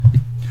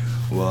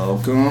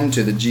Welcome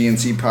to the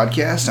GNC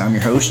podcast. I'm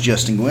your host,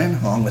 Justin Gwynn,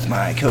 along with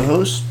my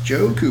co-host,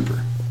 Joe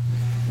Cooper.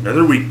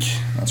 Another week.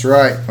 That's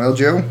right. Well,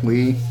 Joe,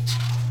 we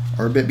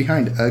are a bit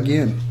behind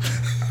again.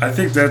 I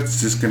think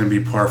that's just going to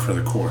be par for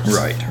the course.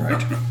 Right.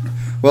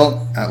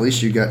 Well, at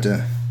least you got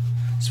to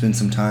spend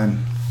some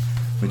time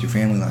with your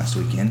family last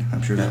weekend.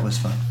 I'm sure that was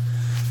fun.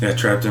 Yeah,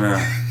 trapped in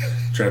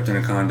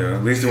a condo.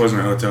 At least it wasn't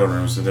a hotel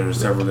room, so there were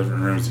several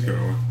different rooms to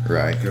go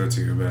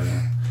to, but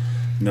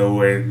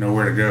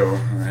nowhere to go.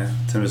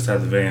 Tim just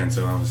had the van,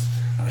 so I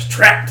was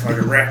trapped like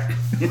a rat.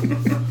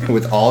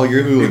 With all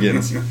your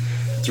hooligans.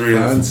 Three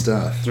of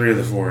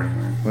the four,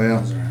 anyway. Well,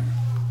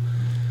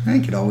 I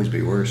think it could always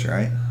be worse,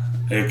 right?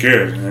 It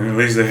could, and at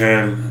least they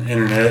had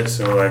internet,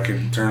 so I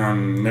could turn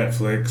on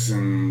Netflix,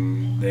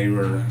 and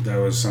that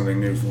was something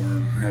new for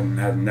them. I hadn't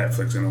had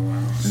Netflix in a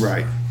while. So.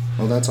 Right.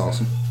 Well, that's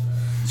awesome.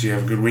 Did you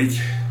have a good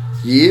week?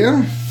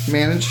 Yeah,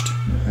 managed.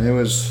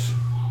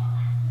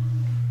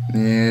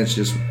 It's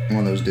just one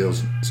of those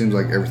deals. It seems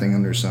like everything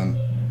under the sun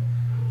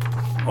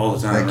all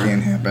the time that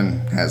can happen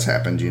has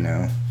happened,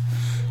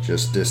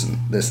 just this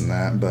and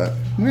that. But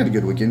we had a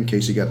good weekend.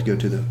 Casey got to go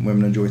to the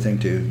Women Enjoy thing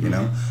too,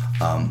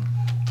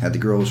 Had the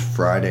girls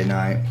Friday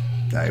night.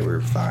 They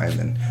were 5,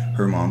 and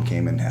her mom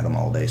came and had them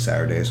all day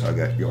Saturday, so I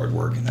got yard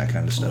work and that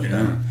kind of stuff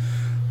done.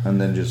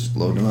 And then just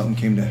loaded them up and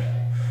came to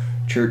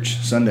church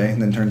Sunday.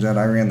 And then turns out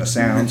I ran the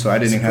sound, so I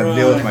didn't even have to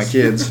deal with my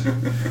kids.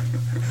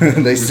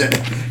 They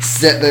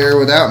sat there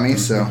without me,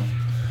 so.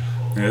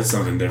 Yeah, it's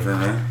something different,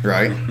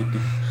 right? Right.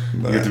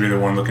 You get to be the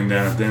one looking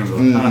down at them.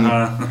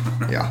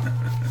 Yeah.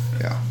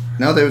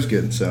 No, that was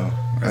good, so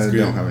I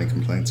don't have any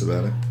complaints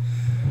about it.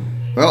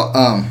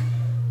 Well,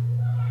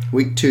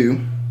 week 2,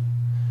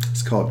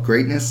 it's called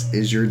Greatness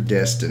is Your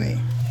Destiny.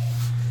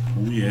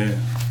 Oh, yeah.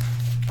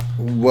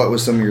 What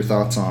was some of your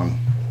thoughts on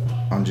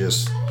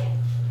just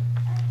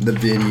the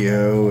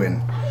video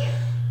and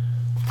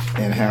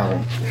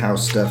how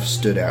stuff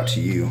stood out to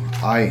you?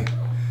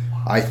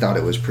 I thought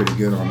it was pretty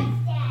good on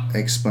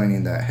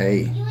explaining that,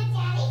 hey,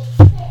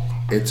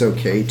 it's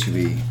okay to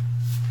be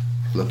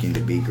looking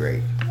to be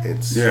great.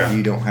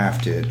 You don't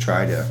have to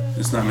try to.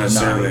 It's not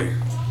necessarily.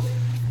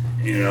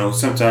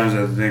 Sometimes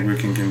I think we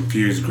can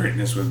confuse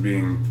greatness with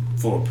being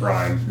full of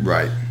pride.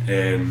 Right.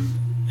 And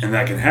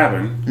that can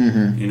happen.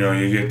 Mm-hmm. You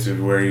get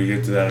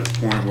to that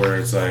point where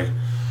it's like,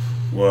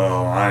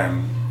 well, I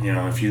am.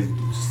 If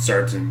you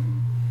start to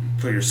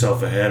put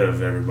yourself ahead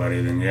of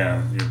everybody, then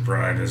your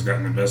pride has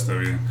gotten the best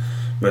of you.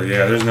 But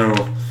there's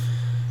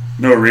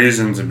no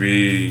reason to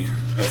be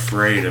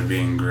afraid of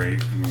being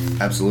great. I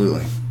mean,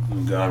 absolutely.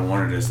 God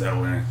wanted us that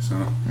way, so.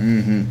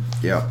 Mm-hmm.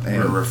 Yeah.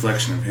 We're a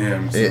reflection of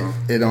Him. So.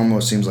 It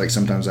almost seems like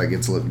sometimes that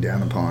gets looked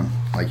down upon,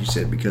 like you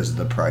said, because of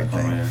the pride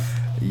thing. Oh, yeah.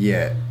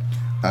 Yet,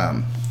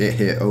 it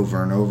hit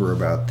over and over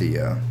about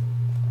the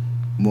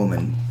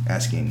woman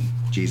asking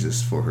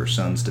Jesus for her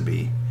sons to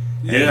be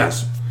at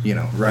his,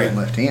 right and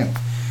left hand.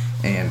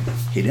 And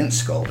he didn't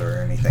scold her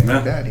or anything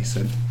like that. He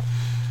said,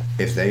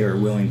 if they are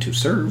willing to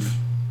serve,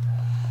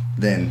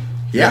 then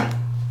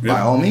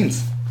by all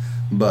means.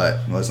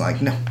 But was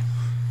like, no,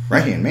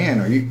 right hand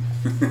man, are you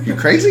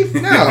crazy?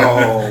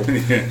 No.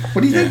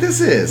 What do you think this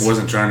is?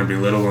 Wasn't trying to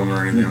belittle him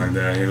or anything like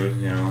that.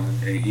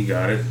 He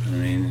got it. I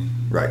mean,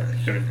 right.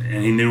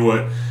 And he knew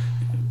what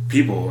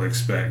people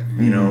expect.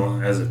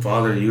 As a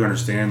father, you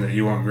understand that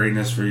you want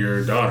greatness for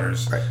your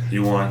daughters. Right.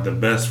 You want the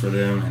best for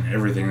them and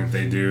everything that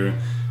they do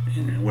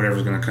and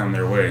whatever's going to come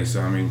their way.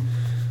 So, I mean,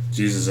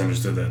 Jesus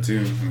understood that too.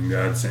 I mean,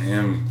 God sent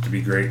him to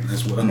be great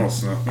as well.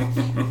 So.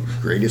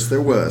 Greatest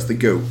there was, the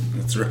GOAT.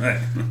 That's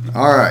right.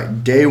 All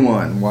right, day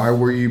 1. Why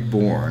were you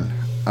born?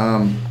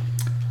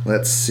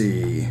 Let's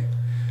see.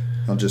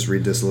 I'll just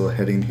read this little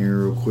heading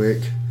here real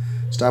quick.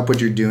 Stop what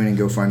you're doing and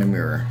go find a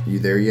mirror. You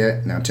there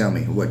yet? Now tell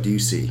me, what do you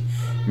see?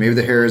 Maybe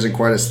the hair isn't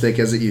quite as thick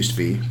as it used to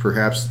be.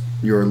 Perhaps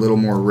you're a little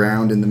more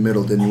round in the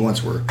middle than you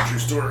once were. True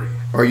story.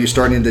 Are you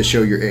starting to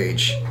show your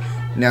age?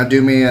 Now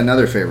do me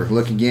another favor.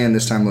 Look again.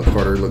 This time look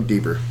harder. Look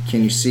deeper.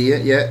 Can you see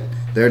it yet?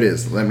 There it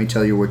is. Let me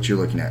tell you what you're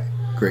looking at.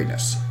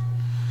 Greatness.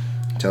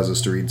 It tells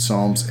us to read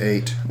Psalms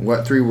 8.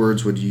 What 3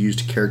 words would you use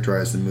to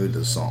characterize the mood of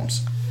the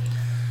Psalms?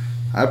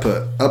 I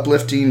put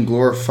uplifting,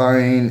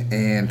 glorifying,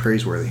 and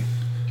praiseworthy.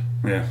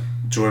 Yeah.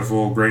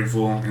 Joyful,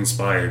 grateful,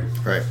 inspired.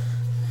 Right.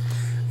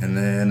 And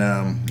then,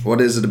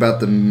 what is it about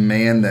the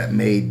man that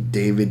made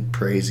David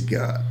praise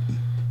God?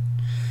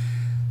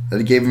 That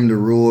he gave him to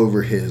rule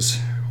over his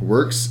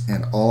works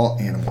and all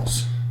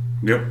animals.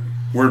 Yep.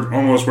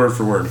 Almost word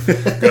for word.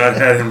 God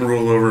had him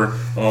rule over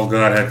all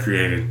God had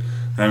created.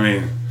 I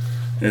mean,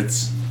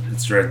 it's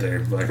right there,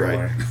 black and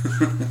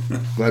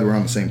white. Glad we're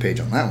on the same page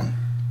on that one.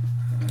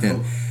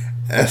 And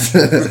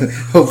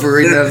hope we're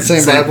reading out of the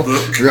same Bible.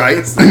 Book.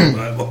 Right. Same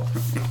Bible.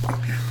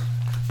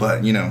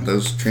 But,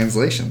 those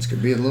translations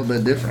could be a little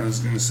bit different. I was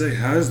going to say,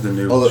 how is the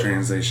new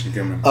translation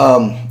coming?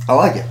 I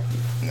like it.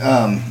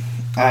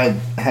 I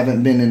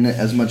haven't been in it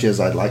as much as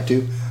I'd like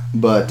to,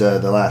 but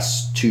the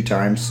last 2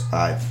 times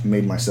I've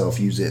made myself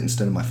use it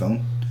instead of my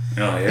phone.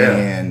 Oh, yeah.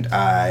 And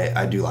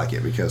I do like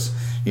it because,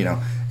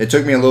 it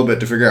took me a little bit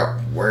to figure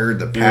out where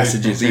the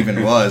passages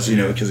even was,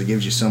 because it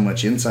gives you so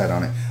much insight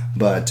on it.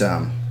 But,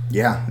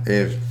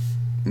 if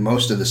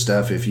most of the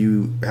stuff, if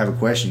you have a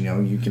question,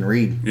 you can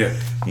read,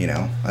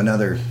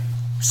 another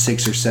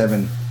 6 or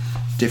 7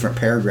 different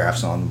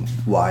paragraphs on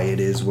why it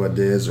is what it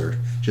is, or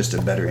just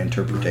a better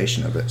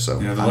interpretation of it. So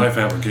the Life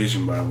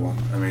Application Bible,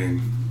 I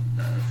mean,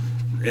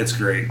 it's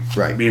great.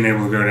 Right. Being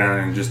able to go down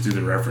and just do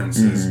the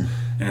references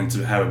and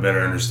to have a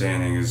better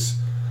understanding is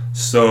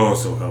so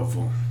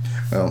helpful.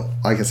 Well,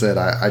 like I said,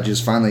 I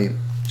just finally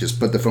just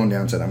put the phone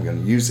down and said I'm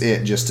going to use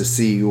it just to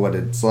see what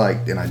it's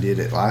like, and I did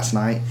it last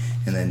night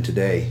and then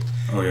today.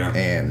 Oh yeah.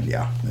 And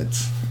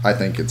I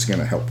think it's going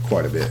to help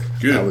quite a bit.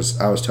 Good. I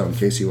was telling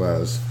Casey while I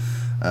was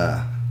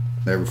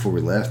there before we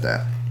left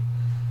that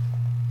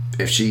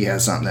if she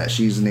has something that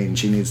she's needing,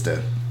 she needs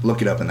to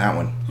look it up in that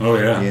one. Oh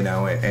yeah.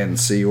 And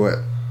see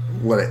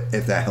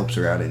if that helps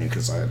her out any,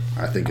 because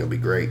I think it'll be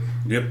great.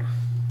 Yep.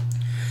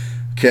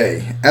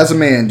 Okay, as a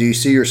man, do you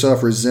see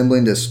yourself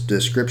resembling this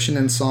description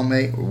in Psalm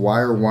 8? Why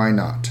or why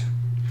not?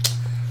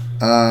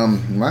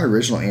 My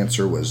original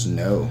answer was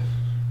no.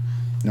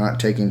 Not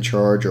taking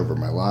charge over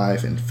my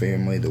life and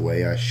family the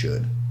way I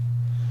should.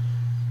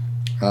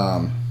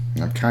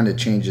 I've kind of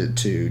changed it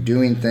to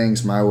doing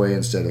things my way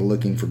instead of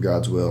looking for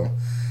God's will,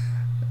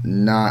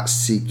 not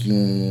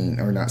seeking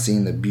or not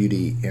seeing the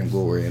beauty and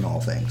glory in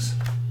all things.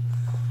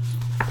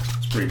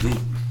 It's pretty deep.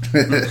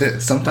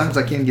 Sometimes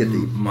I can get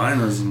deep. Mine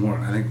was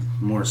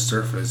more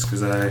surface,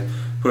 because I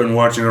put in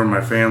watching over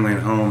my family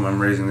and home. I'm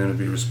raising them to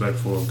be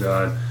respectful of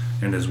God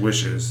and His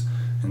wishes,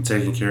 and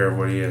taking care of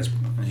what He has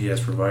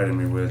provided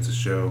me with to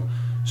show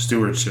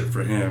stewardship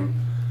for Him.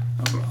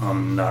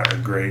 I'm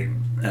not great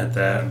at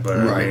that, but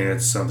right. I mean,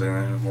 it's something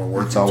that we're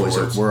working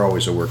towards. We're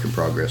always a work in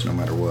progress, no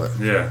matter what.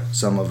 Yeah.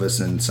 Some of us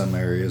in some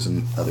areas,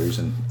 and others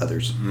in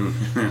others.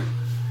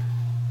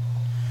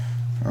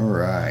 All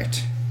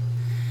right.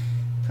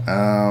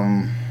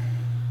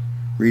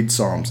 Read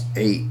Psalms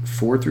 8,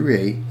 4 through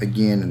 8,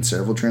 again in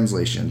several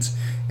translations,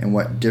 and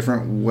what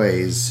different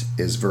ways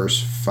is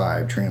verse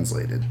 5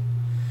 translated.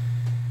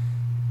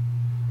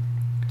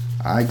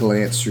 I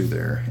glanced through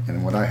there,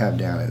 and what I have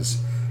down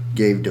is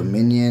gave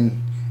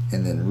dominion,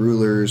 and then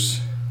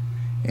rulers,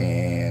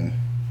 and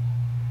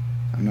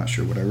I'm not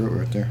sure what I wrote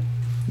right there.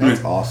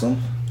 That's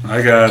awesome.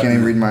 Can't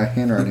even read my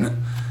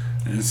handwriting.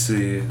 Let's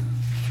see.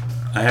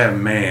 I have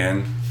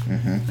man.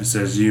 It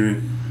says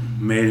you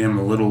made him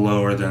a little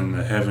lower than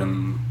the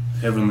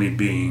heavenly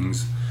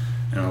beings,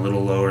 and a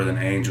little lower than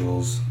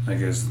angels. I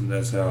guess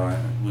that's how it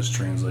was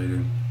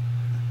translated.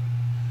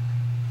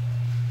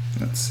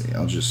 Let's see.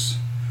 I'll just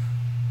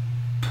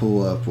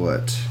pull up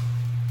what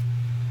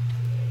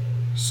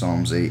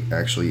Psalms 8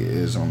 actually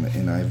is on the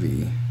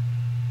NIV.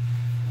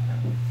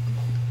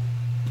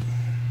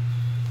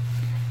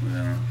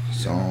 Yeah.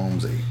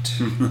 Psalms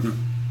 8.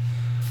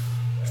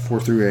 4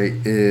 through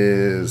 8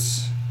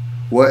 is,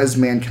 what is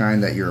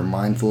mankind that you are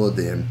mindful of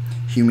them,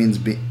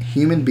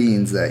 human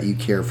beings that you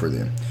care for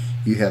them.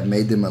 You have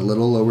made them a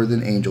little lower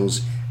than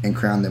angels and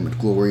crowned them with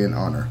glory and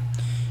honor.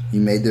 You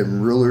made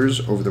them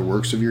rulers over the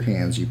works of your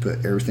hands. You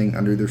put everything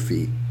under their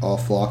feet, all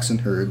flocks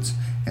and herds,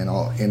 and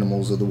all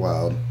animals of the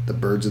wild, the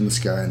birds in the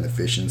sky and the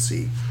fish in the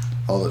sea,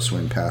 all that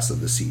swim past of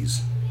the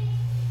seas.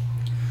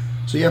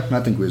 So yeah,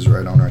 I think we was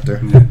right on right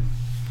there. Yeah.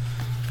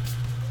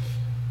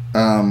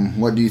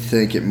 What do you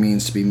think it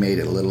means to be made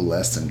a little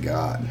less than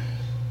God?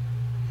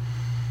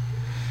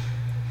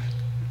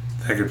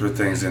 I could put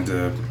things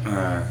into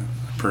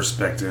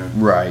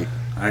perspective. Right.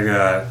 I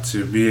got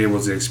to be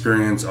able to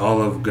experience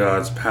all of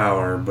God's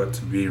power, but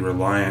to be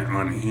reliant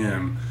on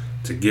Him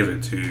to give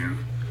it to you.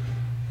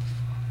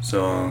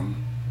 So,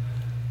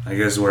 I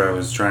guess what I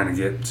was trying to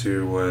get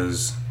to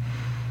was,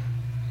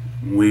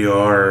 we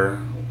are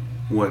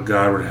what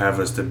God would have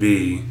us to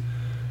be,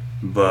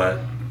 but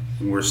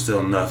we're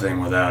still nothing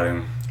without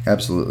Him.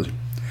 Absolutely.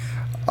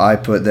 I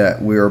put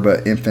that we are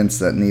but infants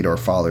that need our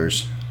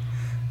Father's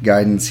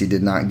guidance. He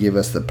did not give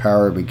us the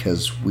power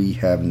because we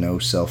have no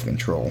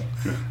self-control.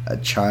 A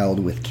child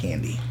with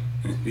candy.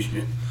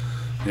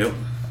 Yep.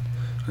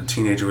 A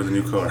teenager with a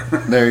new car.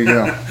 There you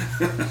go.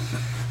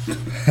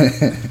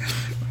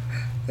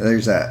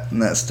 There's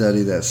that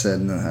study that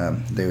said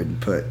they would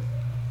put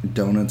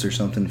donuts or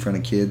something in front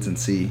of kids and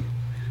say,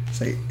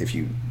 if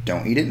you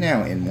don't eat it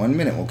now, in 1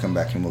 minute we'll come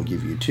back and we'll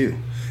give you 2.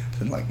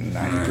 And like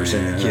 90%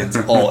 of the kids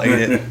all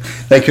ate it.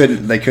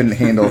 They couldn't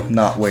handle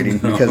not waiting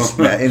because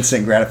that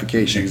instant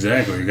gratification.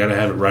 Exactly. You got to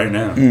have it right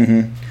now.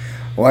 Mm-hmm.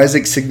 Why is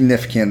it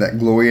significant that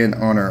glory and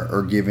honor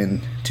are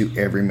given to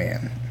every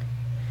man?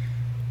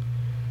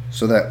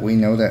 So that we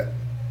know that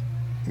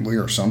we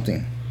are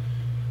something.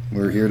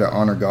 We're here to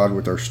honor God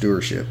with our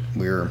stewardship.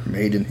 We are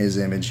made in His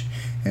image,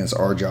 and it's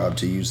our job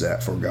to use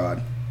that for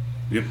God.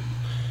 Yep.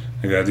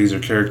 These are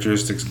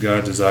characteristics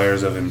God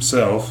desires of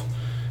Himself,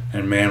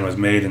 and man was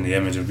made in the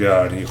image of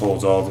God. He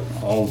holds all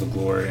the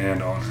glory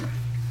and honor.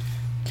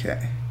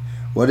 Okay.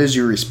 What is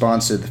your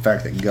response to the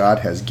fact that God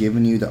has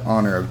given you the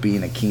honor of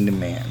being a kingdom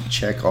man?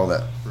 Check all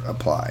that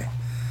apply.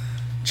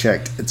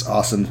 checked, it's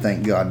awesome.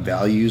 Thank God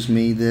values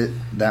me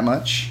that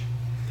much.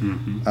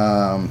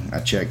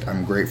 I checked,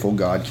 I'm grateful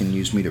God can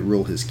use me to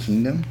rule his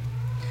kingdom.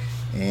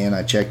 And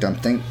I checked, I'm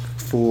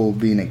thankful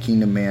being a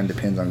kingdom man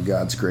depends on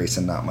God's grace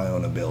and not my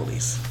own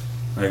abilities.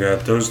 I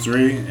got those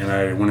 3, and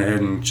I went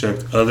ahead and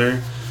checked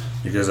other,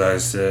 because I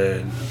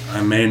said,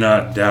 I may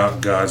not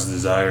doubt God's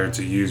desire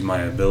to use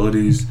my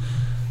abilities.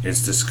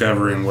 It's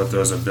discovering what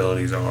those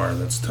abilities are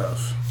that's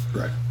tough.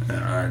 Right.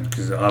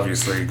 Because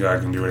obviously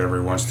God can do whatever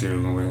he wants to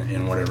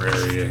in whatever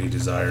area he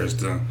desires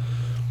to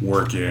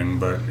work in,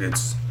 but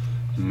it's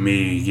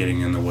me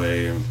getting in the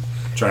way and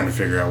trying to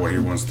figure out what he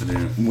wants to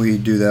do. We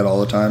do that all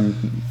the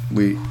time.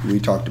 We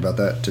talked about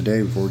that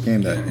today before we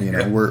came.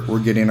 That we're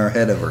getting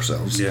ahead of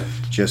ourselves. Yeah.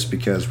 Just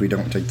because we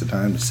don't take the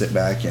time to sit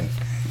back and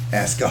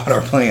ask God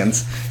our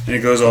plans. And it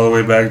goes all the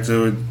way back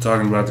to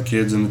talking about the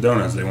kids and the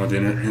donuts. They want the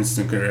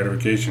instant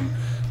gratification.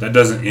 That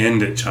doesn't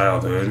end at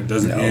childhood. It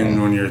doesn't end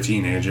when you're a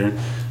teenager.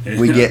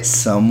 We get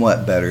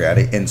somewhat better at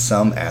it in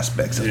some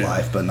aspects of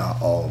life, but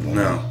not all of them.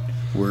 No.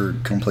 We're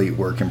complete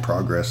work in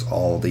progress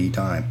all the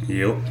time.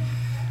 Yep.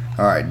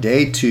 All right,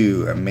 day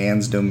 2, a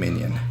man's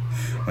dominion.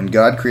 When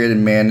God created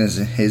man in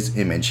his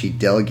image, he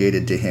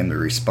delegated to him the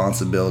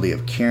responsibility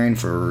of caring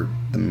for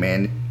and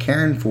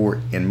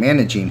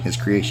managing his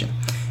creation.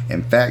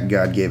 In fact,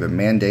 God gave a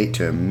mandate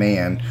to a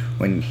man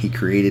when he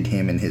created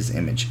him in his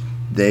image.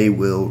 They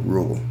will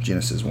rule.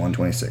 Genesis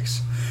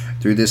 1:26.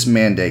 Through this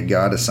mandate,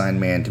 God assigned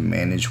man to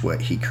manage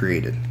what he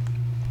created.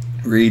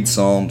 Read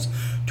Psalms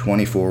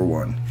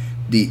 24:1.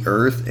 The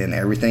earth and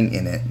everything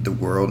in it, the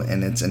world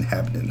and its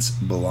inhabitants,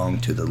 belong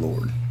to the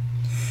Lord.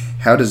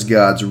 How does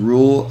God's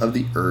rule of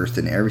the earth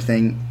and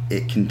everything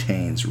it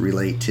contains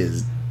relate to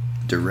his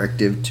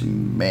directive to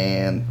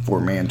man for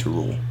man to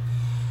rule?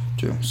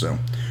 So,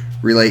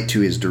 relate to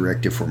his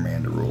directive for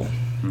man to rule.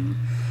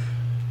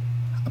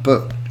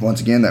 But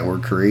once again, that we're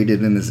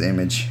created in his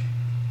image,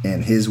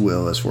 and his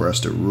will is for us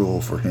to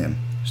rule for him.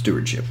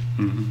 Stewardship.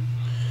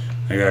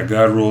 I got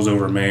God rules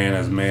over man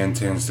as man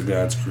tends to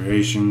God's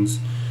creations.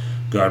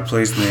 God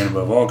placed man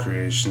above all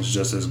creations,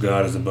 just as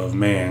God is above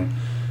man.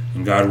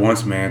 And God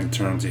wants man to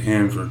turn to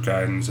him for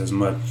guidance as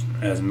much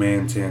as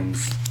man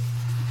tends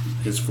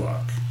his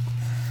flock.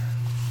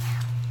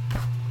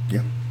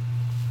 Yeah.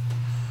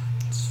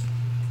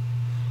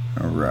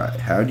 All right.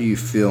 How do you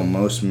think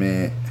most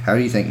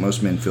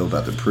men feel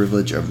about the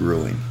privilege of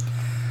ruling?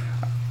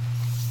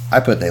 I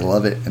put they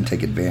love it and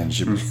take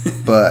advantage of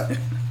it, but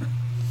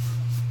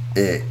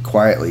it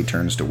quietly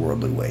turns to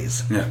worldly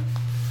ways.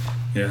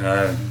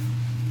 Yeah.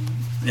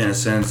 In a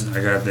sense,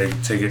 they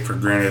take it for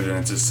granted, and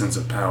it's a sense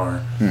of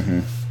power.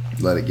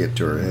 Let it get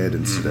to our head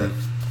instead of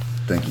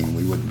thinking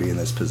we wouldn't be in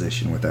this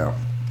position without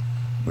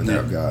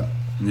God.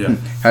 Yeah.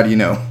 How do you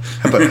know?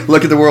 But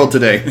look at the world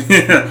today.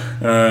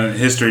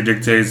 History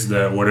dictates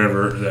that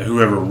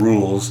whoever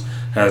rules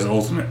has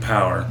ultimate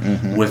power.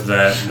 With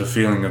that, the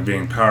feeling of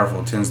being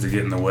powerful tends to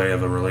get in the way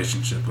of a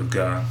relationship with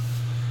God.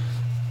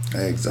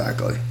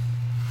 Exactly.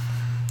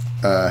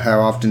 How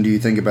often do you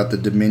think about the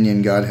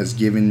dominion God has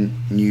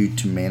given you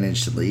to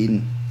manage, to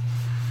lead?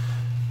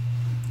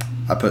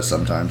 I put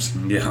sometimes.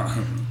 Yeah.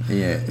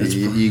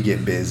 You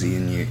get busy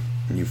and you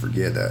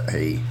forget that,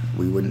 hey,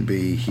 we wouldn't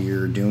be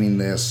here doing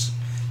this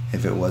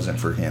if it wasn't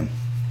for him.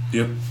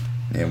 Yep.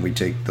 And we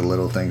take the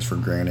little things for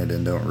granted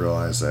and don't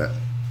realize that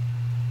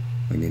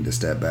we need to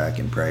step back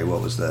and pray.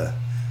 What was the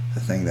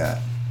thing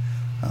that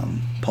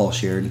Paul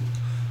shared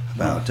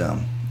about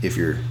if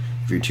you're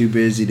too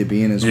busy to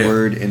be in his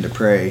word and to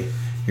pray,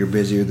 you're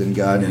busier than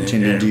God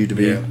intended you to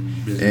be.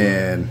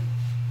 And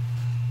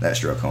that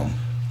struck home.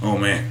 Oh,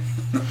 man.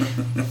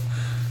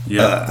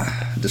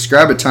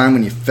 Describe a time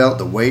when you felt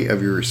the weight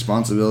of your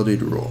responsibility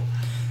to rule.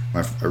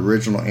 My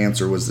original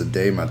answer was the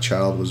day my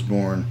child was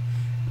born,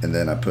 and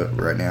then I put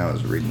right now I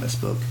was reading this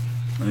book.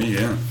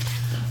 Yeah.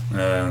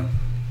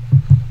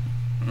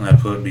 I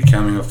put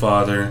becoming a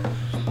father.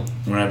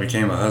 When I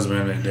became a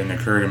husband, it didn't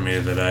occur to me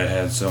that I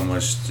had so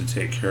much to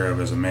take care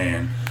of as a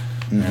man.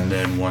 And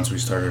then once we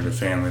started a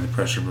family, the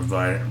pressure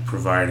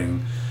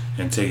providing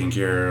and taking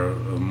care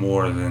of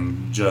more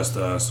than just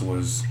us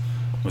was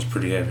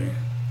pretty heavy.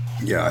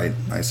 Yeah,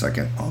 I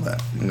second all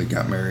that. We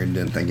got married and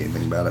didn't think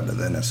anything about it, but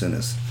then as soon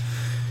as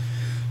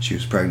she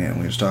was pregnant and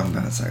we was talking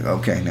about it, it's like,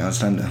 okay, now it's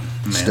time to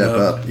step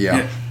up.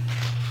 Yeah.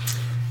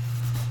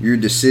 Your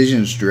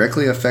decisions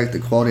directly affect the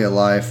quality of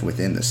life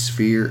within the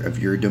sphere of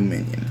your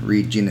dominion.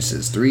 Read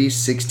Genesis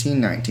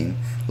 3:16-19.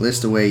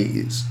 List the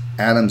ways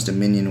Adam's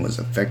dominion was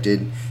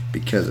affected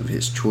because of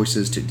his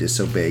choices to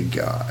disobey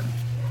God.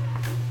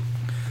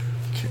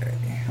 Okay,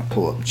 I'll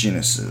pull up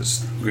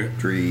Genesis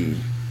 3:16.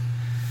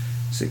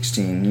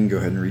 You can go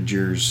ahead and read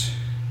yours.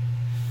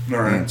 All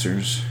right.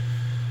 Answers.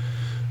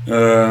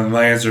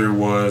 My answer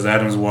was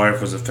Adam's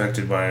wife was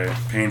affected by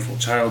painful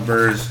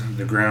childbirth.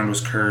 The ground was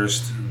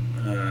cursed.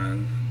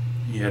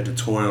 You had to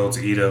toil to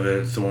eat of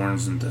it.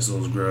 Thorns and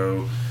thistles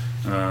grow.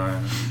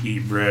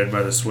 Eat bread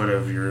by the sweat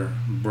of your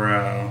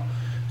brow,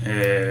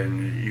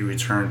 and you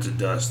return to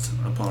dust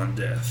upon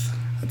death.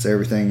 That's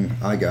everything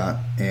I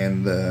got,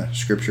 and the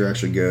scripture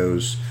actually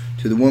goes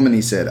To the woman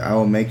he said, I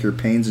will make your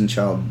pains in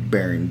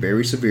childbearing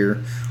very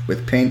severe.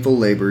 With painful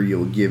labor you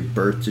will give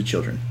birth to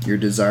children. Your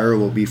desire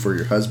will be for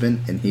your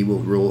husband, and he will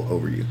rule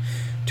over you.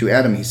 To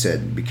Adam he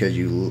said, because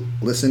you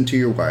listened to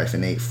your wife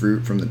and ate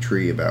fruit from the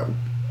tree about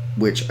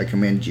which I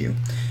commanded you,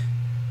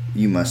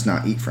 you must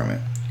not eat from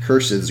it.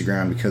 Cursed is the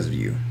ground because of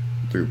you.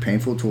 Through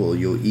painful toil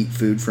you will eat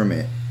food from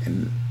it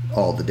and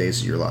all the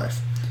days of your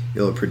life.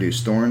 It will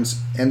produce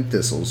thorns and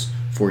thistles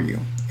for you,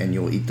 and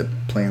you will eat the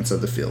plants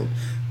of the field.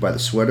 By the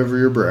sweat of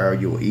your brow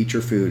you will eat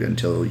your food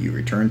until you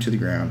return to the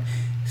ground,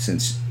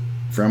 since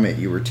from it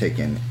you were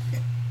taken.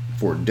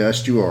 For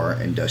dust you are,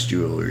 and dust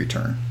you will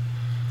return.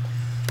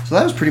 So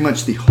that was pretty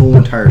much the whole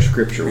entire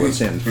scripture was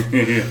him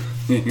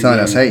telling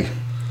us, hey,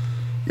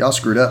 y'all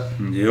screwed up.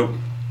 Yep.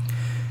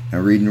 Now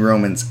reading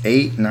Romans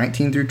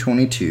 8:19 through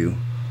 22,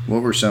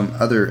 what were some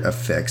other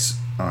effects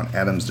on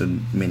Adam's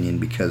dominion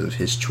because of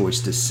his choice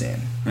to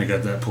sin? I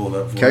got that pulled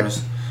up for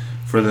us.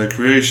 For the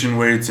creation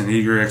waits in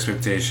eager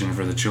expectation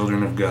for the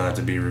children of God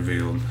to be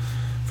revealed.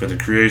 For the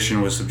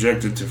creation was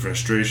subjected to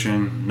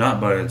frustration, not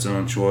by its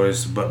own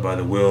choice, but by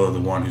the will of the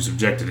one who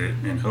subjected it,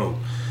 in hope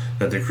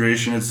that the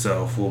creation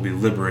itself will be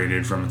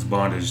liberated from its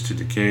bondage to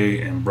decay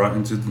and brought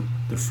into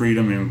the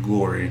freedom and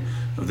glory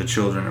of the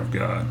children of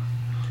God.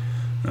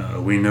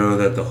 We know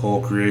that the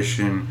whole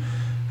creation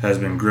has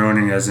been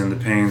groaning as in the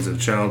pains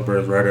of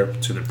childbirth right up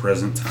to the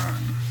present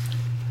time.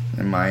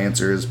 And my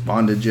answer is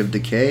bondage of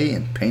decay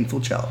and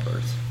painful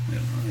childbirth.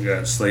 You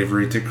got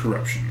slavery to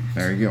corruption.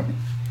 There you go.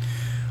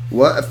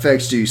 What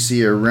effects do you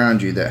see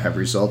around you that have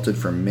resulted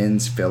from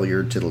men's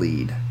failure to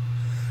lead?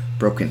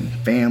 Broken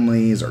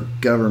families, our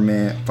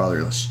government,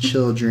 fatherless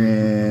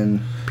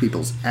children,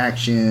 people's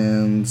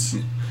actions.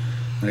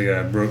 I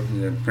got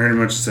pretty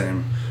much the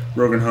same.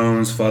 Broken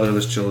homes,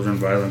 fatherless children,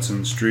 violence in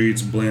the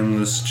streets,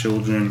 blameless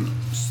children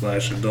 /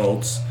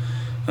 adults,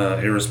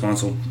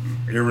 irresponsible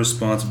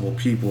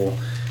people,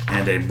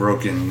 and a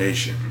broken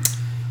nation.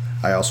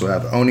 I also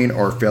have owning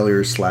or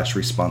failures /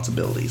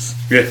 responsibilities.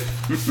 Yeah.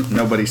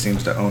 Nobody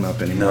seems to own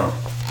up anymore. No.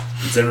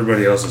 It's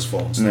everybody else's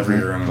fault. It's never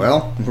your own.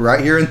 Well, right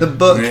here in the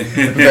book,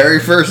 the very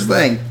first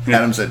thing,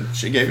 Adam said,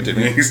 she gave it to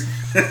me.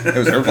 It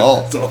was her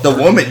fault. The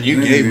woman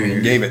you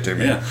gave it to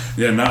me.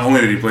 Yeah. Not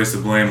only did he place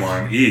the blame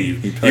on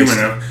Eve,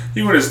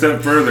 he went a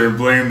step further and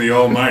blamed the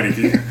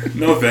Almighty.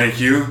 No, thank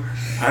you.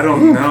 I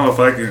don't know if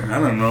I can. I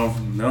don't know.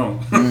 No.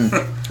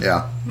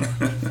 Yeah.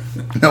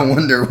 No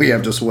wonder we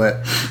have to sweat.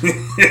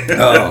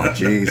 Oh,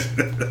 jeez.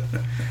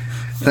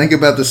 Think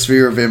about the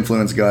sphere of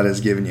influence God has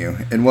given you.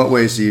 In what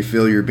ways do you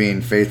feel you're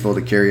being faithful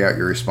to carry out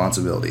your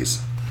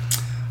responsibilities?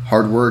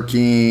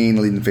 Hardworking,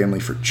 leading the family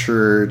for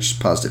church,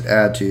 positive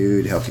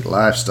attitude, healthy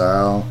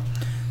lifestyle,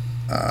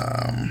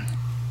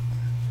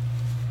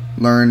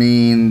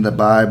 learning the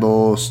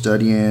Bible,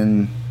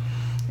 studying,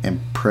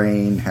 and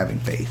praying, having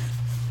faith.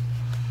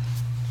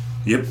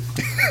 Yep.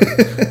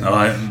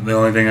 The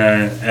only thing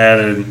I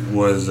added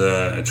was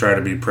I try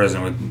to be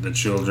present with the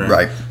children,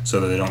 right? So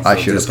that they don't. I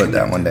should have put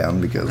that one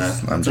down because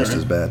I'm just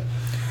as bad.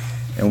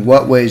 In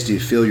what ways do you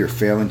feel you're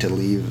failing to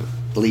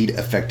lead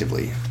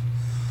effectively?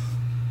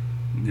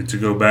 To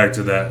go back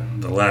to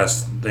the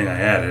last thing I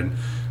added,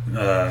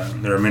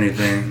 there are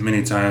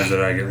many times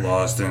that I get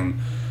lost in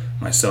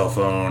my cell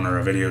phone or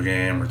a video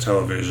game or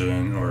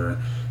television or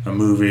a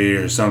movie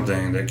or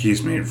something that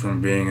keeps me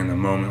from being in the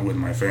moment with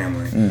my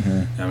family.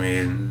 Mm-hmm. I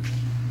mean,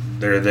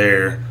 they're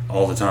there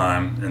all the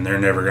time, and they're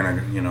never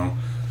gonna,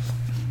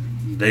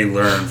 they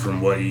learn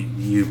from what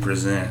you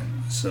present.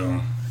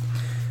 So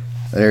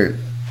I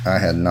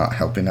had not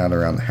helping out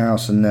around the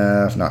house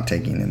enough, not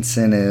taking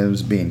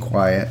incentives, being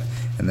quiet,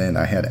 and then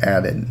I had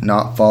added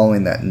not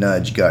following that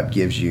nudge God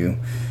gives you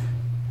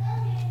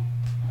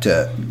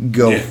to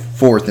go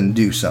forth and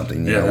do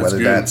something. Whether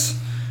that's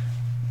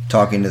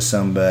talking to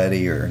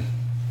somebody or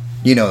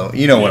you know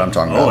what I'm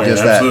talking about.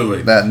 Just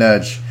absolutely. that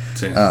nudge.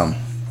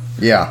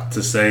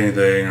 To say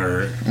anything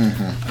or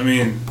I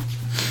mean,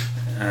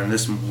 and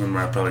this one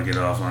might probably get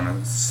off on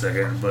a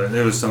second, but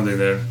it was something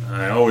that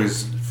I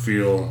always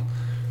feel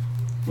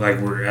like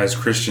as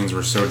Christians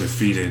we're so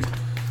defeated.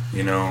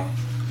 We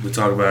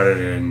talk about it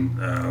in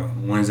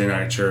Wednesday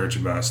night church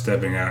about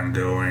stepping out and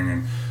going,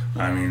 and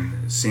I mean,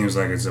 it seems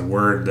like it's a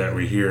word that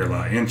we hear a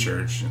lot in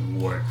church.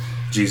 What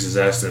Jesus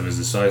asked of his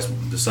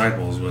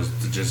disciples was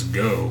to just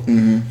go,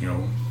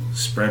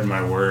 spread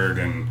my word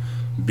and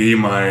be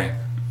my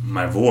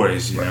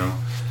voice,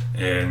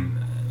 and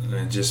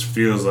it just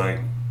feels like,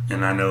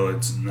 and I know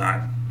it's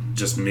not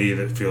just me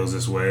that feels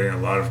this way, a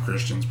lot of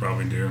Christians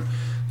probably do,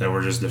 that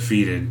we're just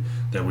defeated,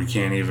 that we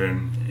can't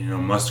even,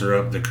 muster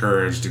up the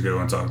courage to go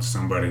and talk to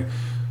somebody,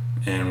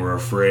 and we're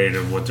afraid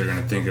of what they're going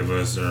to think of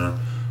us or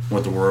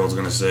what the world's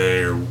going to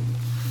say, or,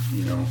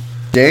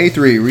 Day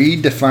 3,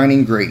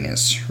 redefining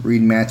greatness.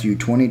 Read Matthew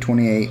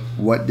 20:28.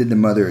 What did the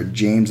mother of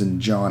James and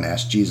John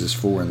ask Jesus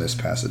for in this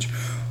passage?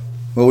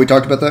 Well, we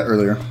talked about that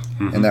earlier,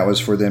 and that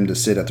was for them to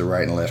sit at the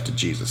right and left of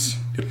Jesus.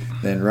 Yep.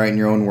 Then write in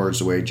your own words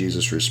the way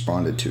Jesus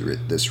responded to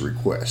this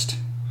request.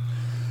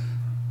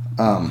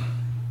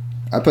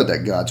 I put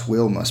that God's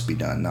will must be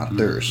done, not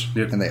theirs.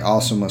 Yep. And they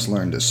also must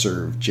learn to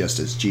serve just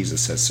as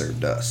Jesus has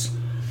served us.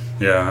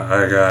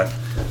 Yeah,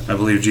 I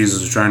believe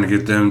Jesus was trying to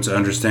get them to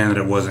understand that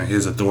it wasn't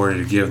his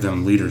authority to give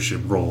them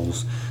leadership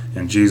roles.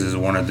 And Jesus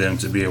wanted them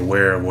to be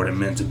aware of what it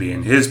meant to be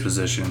in his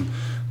position,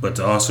 but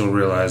to also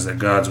realize that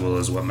God's will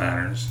is what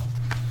matters.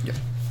 Yep.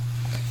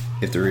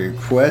 If the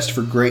request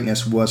for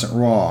greatness wasn't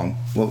wrong,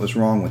 what was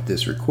wrong with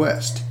this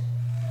request?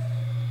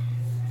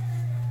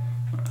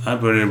 I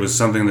put it was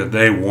something that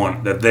they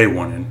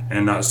wanted,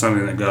 and not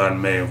something that God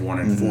may have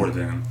wanted for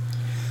them.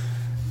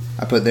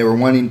 I put they were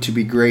wanting to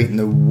be great in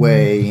the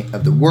way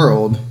of the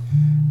world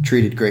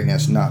treated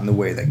greatness, not in the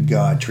way that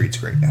God treats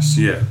greatness.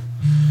 Yeah.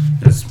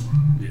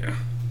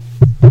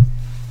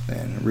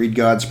 And read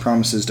God's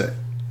promises to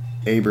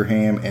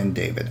Abraham and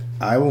David.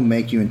 I will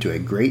make you into a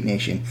great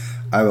nation.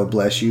 I will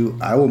bless you.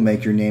 I will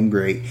make your name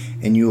great,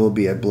 and you will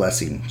be a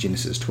blessing.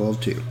 Genesis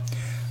 12:2.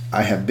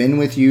 I have been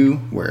with you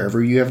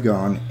wherever you have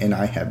gone, and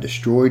I have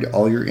destroyed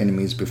all your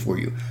enemies before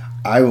you.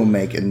 I will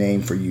make a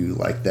name for you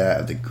like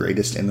that of the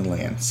greatest in the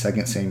land.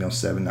 2 Samuel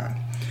 7:9.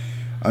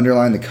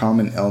 Underline the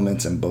common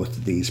elements in both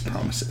of these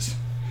promises.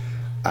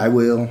 I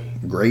will,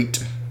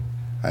 great.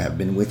 I have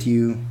been with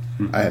you.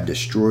 I have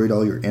destroyed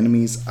all your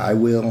enemies. I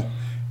will,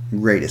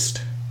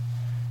 greatest.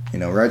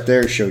 Right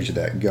there shows you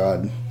that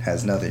God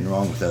has nothing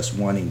wrong with us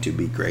wanting to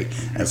be great,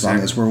 as long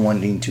as we're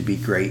wanting to be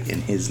great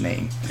in his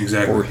name.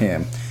 Exactly. For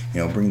him.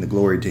 Bring the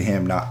glory to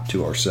him, not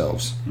to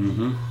ourselves.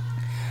 Mm-hmm.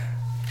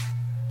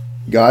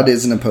 God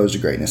isn't opposed to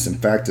greatness. In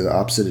fact, the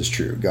opposite is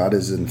true. God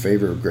is in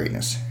favor of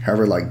greatness.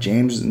 However, like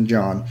James and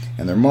John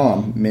and their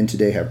mom, men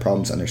today have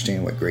problems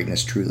understanding what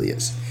greatness truly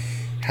is.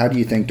 How do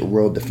you think the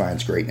world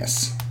defines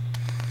greatness?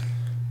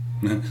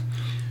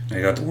 I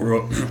got the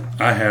world.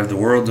 I have the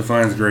world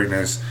defines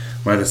greatness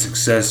by the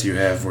success you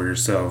have for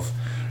yourself.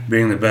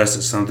 Being the best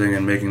at something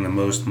and making the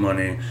most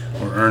money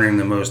or earning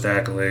the most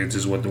accolades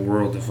is what the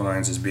world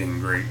defines as being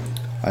great.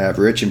 I have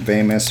rich and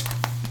famous,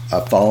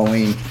 a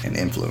following, and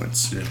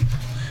influence. Yeah.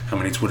 How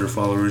many Twitter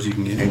followers you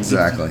can get?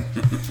 Exactly.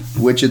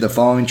 Which of the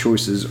following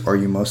choices are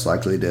you most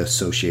likely to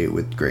associate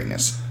with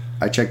greatness?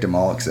 I checked them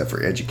all except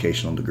for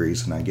educational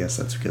degrees, and I guess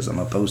that's because I'm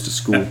opposed to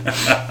school.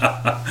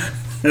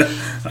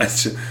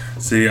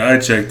 I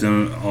checked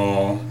them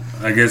all.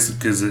 I guess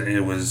because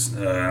it was,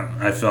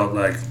 I felt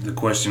like the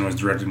question was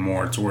directed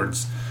more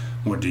towards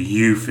what do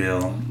you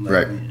feel?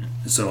 Right.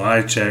 So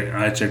I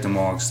checked them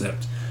all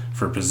except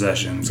for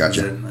possessions.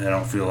 Gotcha. I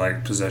don't feel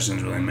like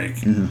possessions really make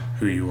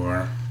who you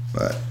are.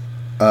 But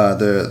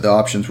the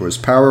options was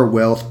power,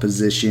 wealth,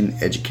 position,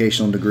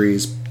 educational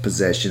degrees,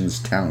 possessions,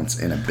 talents,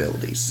 and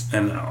abilities.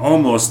 And I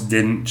almost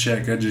didn't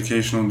check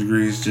educational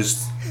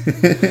degrees.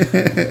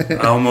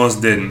 I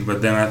almost didn't.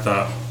 But then I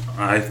thought,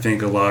 I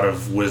think a lot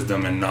of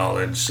wisdom and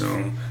knowledge.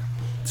 So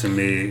to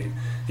me,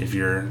 if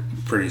you're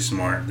pretty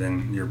smart,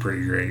 then you're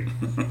pretty great.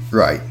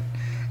 Right.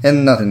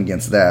 And nothing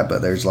against that,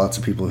 but there's lots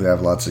of people who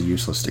have lots of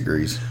useless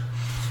degrees.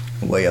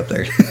 Way up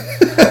there.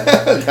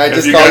 Did I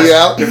just call you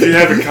out? If you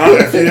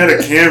had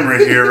a camera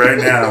here right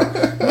now,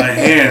 my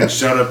hand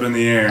shot up in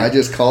the air. I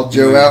just called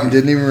Joe out and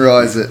didn't even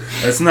realize it.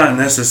 That's not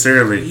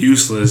necessarily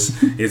useless.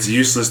 It's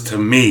useless to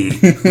me.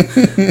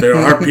 There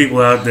are people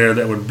out there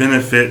that would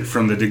benefit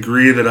from the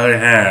degree that I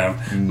have,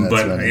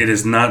 but funny. It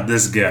is not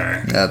this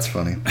guy. That's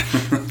funny.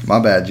 My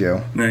bad,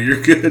 Joe. No,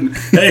 you're good.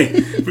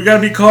 Hey, we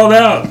gotta be called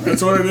out.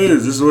 That's what it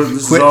is. This is what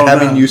this Quit is all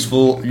having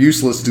about.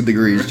 useless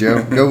degrees,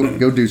 Joe.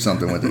 Go do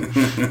something with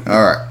it.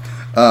 All right.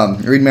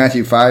 Read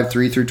Matthew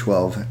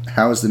 5:3-12.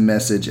 How is the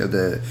message of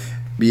the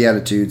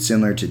Beatitude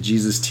similar to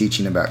Jesus'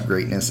 teaching about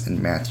greatness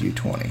in Matthew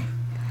 20?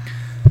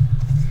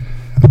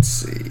 Let's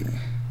see.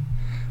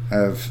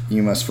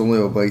 You must fully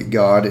obey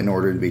God in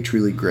order to be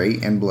truly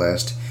great and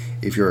blessed.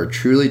 If you are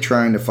truly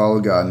trying to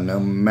follow God, no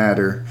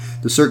matter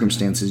the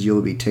circumstances, you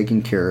will be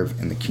taken care of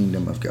in the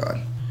kingdom of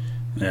God.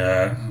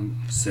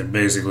 So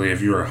basically,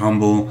 if you are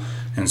humble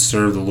and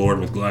serve the Lord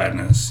with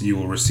gladness, you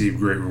will receive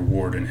great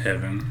reward in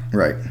heaven.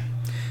 Right.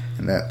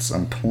 And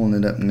I'm pulling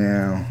it up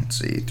now. Let's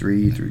see,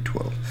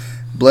 3-12.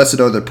 Blessed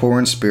are the poor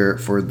in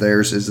spirit, for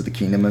theirs is the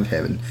kingdom of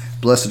heaven.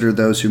 Blessed are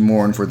those who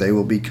mourn, for they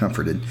will be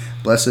comforted.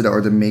 Blessed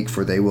are the meek,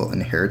 for they will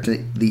inherit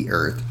the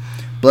earth.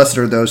 Blessed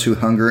are those who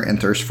hunger and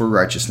thirst for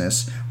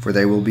righteousness, for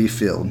they will be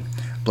filled.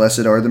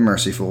 Blessed are the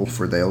merciful,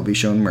 for they will be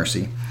shown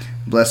mercy.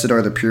 Blessed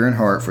are the pure in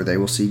heart, for they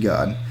will see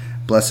God.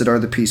 Blessed are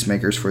the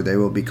peacemakers, for they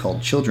will be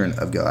called children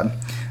of God.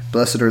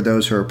 Blessed are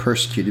those who are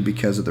persecuted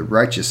because of the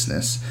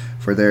righteousness,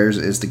 for theirs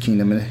is the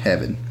kingdom of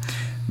heaven.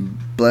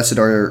 Blessed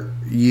are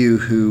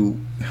you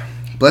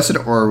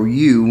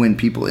when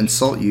people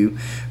insult you,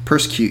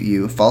 persecute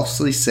you,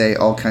 falsely say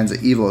all kinds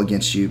of evil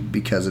against you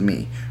because of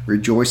me.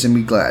 Rejoice and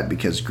be glad,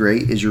 because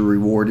great is your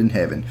reward in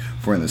heaven,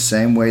 for in the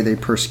same way they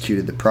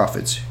persecuted the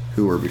prophets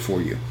who were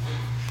before you.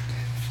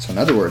 So in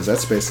other words,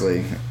 that's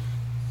basically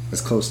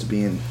as close to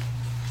being,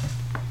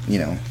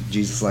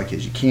 Jesus-like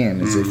as you can,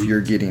 as if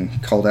you're getting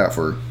called out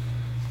for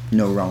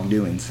no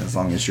wrongdoings, as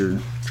long as you're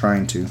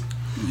trying to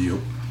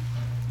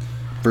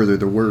further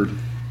the word.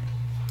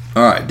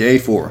 All right, day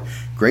 4.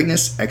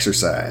 Greatness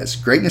exercise.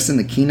 Greatness in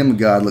the kingdom of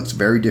God looks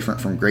very different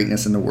from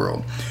greatness in the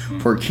world.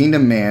 For a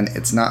kingdom man,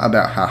 it's not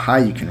about how high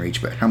you can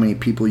reach, but how many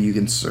people you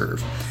can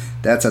serve.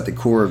 That's at the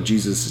core of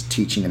Jesus'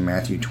 teaching in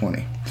Matthew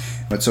 20.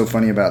 What's so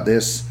funny about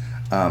this,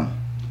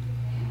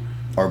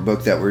 our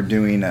book that we're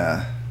doing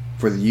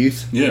for the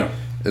youth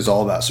is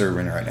all about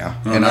serving right now.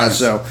 Oh, and nice.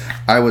 So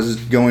I was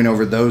going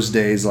over those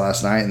days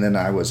last night, and then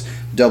I was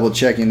double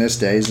checking this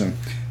days, and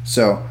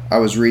so I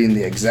was reading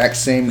the exact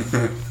same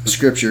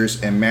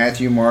scriptures in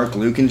Matthew, Mark,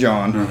 Luke, and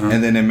John,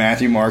 and then in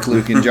Matthew, Mark,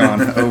 Luke, and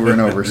John over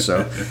and over.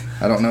 So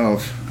I don't know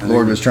if the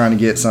Lord was trying to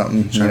get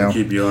something, to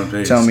keep you on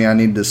pace. Tell me I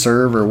need to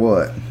serve or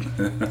what.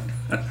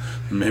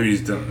 Maybe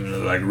he's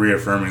like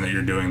reaffirming that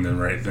you're doing the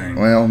right thing.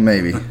 Well,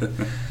 maybe.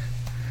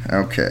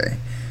 Okay.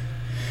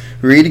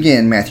 Read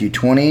again Matthew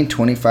 20,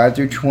 25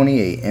 through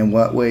 28. In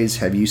what ways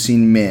have you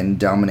seen men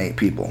dominate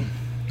people?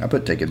 I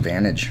put take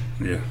advantage.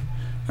 Yeah.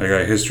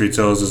 History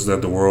tells us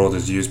that the world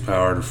has used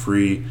power to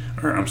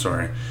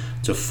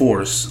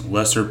force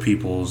lesser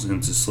peoples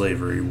into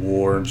slavery,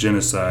 war,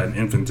 genocide,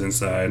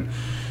 infanticide,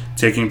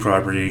 taking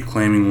property,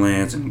 claiming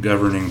lands, and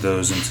governing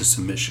those into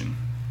submission.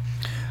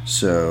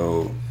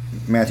 So,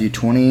 Matthew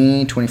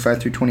 20,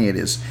 25 through 28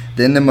 is,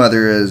 Then the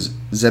mother of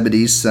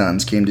Zebedee's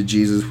sons came to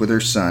Jesus with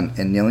her son,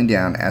 and kneeling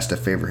down, asked a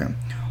favor of him.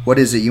 What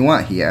is it you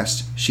want? He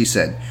asked. She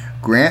said,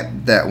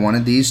 Grant that one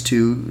of these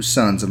 2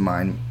 sons of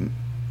mine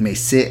may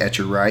sit at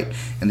your right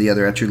and the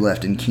other at your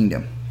left in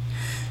kingdom.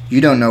 You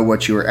don't know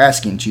what you are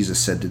asking, Jesus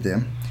said to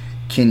them.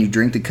 Can you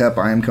drink the cup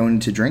I am going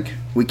to drink?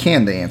 We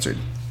can, they answered.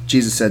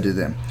 Jesus said to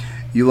them,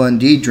 You will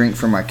indeed drink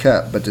from my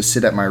cup, but to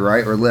sit at my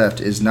right or left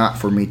is not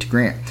for me to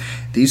grant.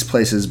 These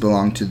places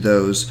belong to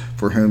those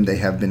for whom they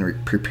have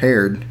been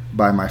prepared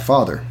by my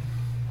Father.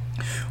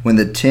 When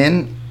the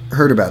 10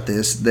 heard about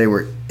this, they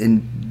were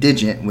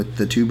indignant with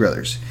the 2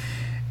 brothers.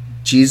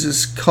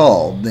 Jesus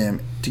called them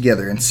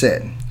together and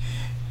said,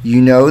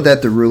 You know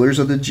that the rulers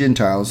of the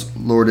Gentiles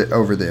lord it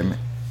over them,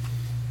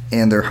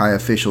 and their high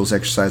officials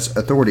exercise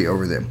authority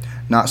over them.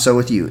 Not so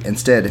with you.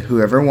 Instead,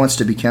 whoever wants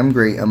to become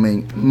great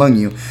among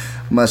you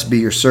must be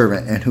your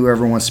servant, and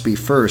whoever wants to be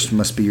first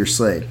must be your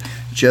slave.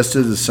 Just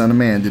as the Son of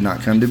Man did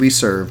not come to be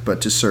served,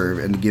 but to serve,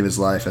 and to give his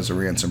life as a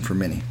ransom for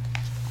many.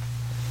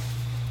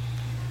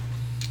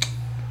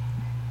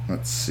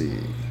 Let's see.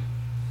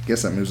 I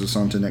guess that moves us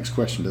on to the next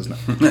question, doesn't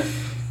it?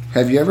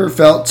 Have you ever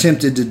felt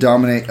tempted to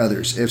dominate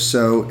others? If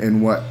so,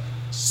 in what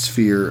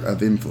sphere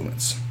of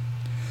influence?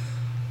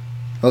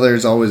 Well,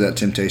 there's always that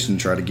temptation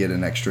to try to get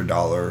an extra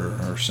dollar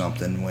or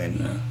something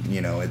when,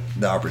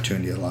 the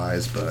opportunity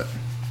lies, but...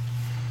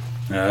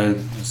 I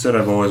said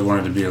I've always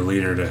wanted to be a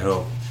leader to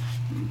help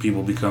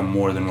people become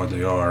more than what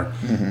they are,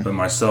 but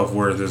my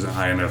self-worth isn't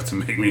high enough to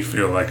make me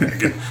feel like I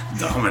can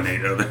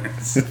dominate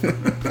others.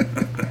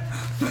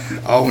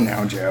 Oh,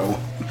 now, Joe.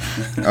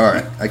 All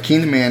right. A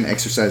kingdom man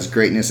exercises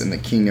greatness in the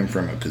kingdom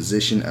from a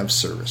position of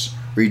service.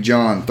 Read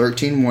John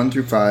 13, 1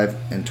 through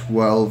 5, and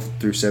 12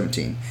 through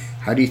 17.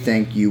 How do you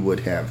think you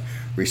would have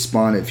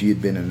responded if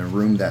you'd been in a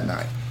room that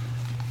night?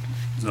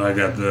 So I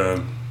got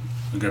the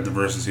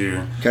verses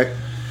here. Okay.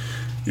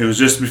 It was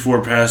just before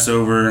the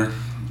Passover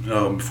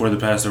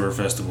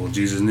festival.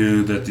 Jesus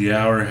knew that the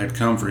hour had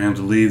come for him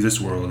to leave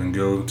this world and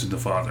go to the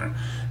Father.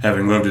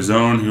 Having loved his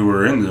own who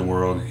were in the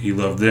world, he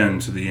loved them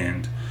to the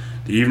end.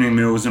 The evening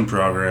meal was in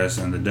progress,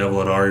 and the devil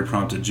had already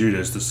prompted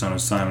Judas, the son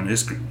of Simon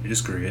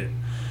Iscariot,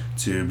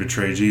 to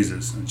betray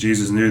Jesus.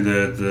 Jesus knew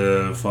that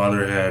the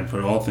Father had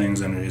put all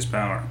things under his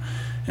power,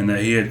 and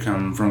that he had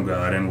come from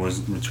God and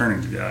was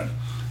returning to God.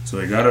 So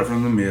he got up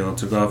from the meal,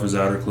 took off his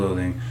outer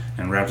clothing,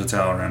 and wrapped a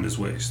towel around his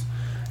waist.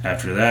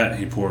 After that,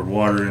 he poured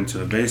water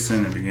into a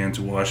basin and began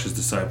to wash his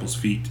disciples'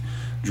 feet,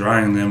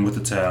 drying them with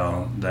the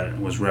towel that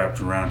was wrapped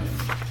around him.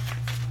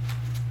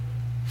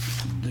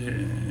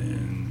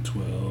 Then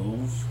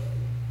 12.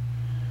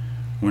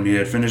 When he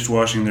had finished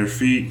washing their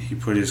feet, he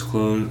put on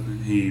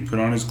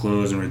his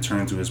clothes and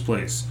returned to his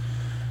place.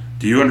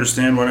 Do you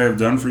understand what I have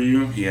done for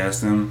you? He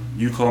asked them.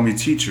 You call me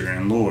teacher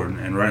and Lord,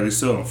 and rightly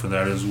so, for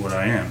that is what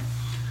I am.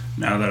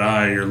 Now that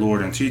I, your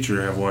Lord and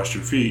teacher, have washed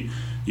your feet,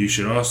 you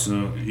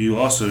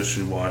also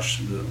should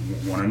wash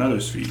one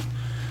another's feet.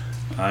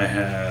 I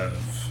have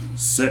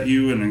set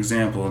you an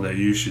example that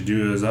you should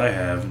do as I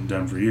have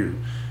done for you.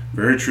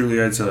 Very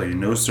truly I tell you,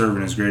 no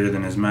servant is greater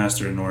than his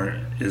master,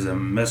 nor is a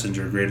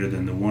messenger greater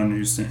than the one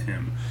who sent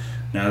him.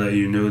 Now that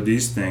you know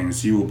these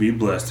things, you will be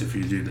blessed if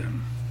you do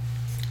them.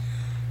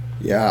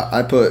 Yeah,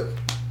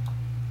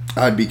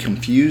 I'd be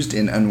confused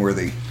and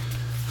unworthy.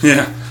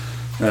 Yeah.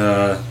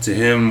 To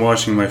him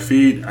washing my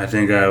feet, I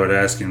think I would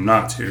ask him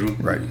not to.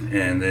 Right.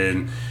 And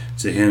then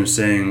to him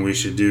saying we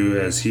should do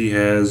as he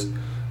has,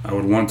 I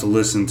would want to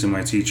listen to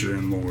my teacher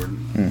and Lord.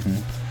 Mm-hmm.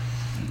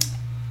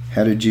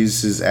 How did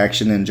Jesus'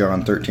 action in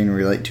John 13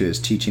 relate to his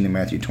teaching in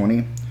Matthew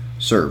 20?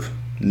 Serve.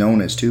 No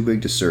one is too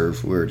big to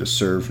serve. We're to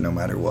serve no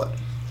matter what.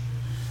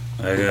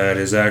 I got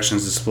his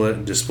actions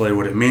display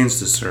what it means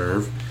to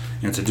serve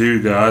and to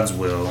do God's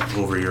will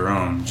over your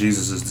own.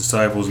 Jesus'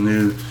 disciples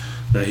knew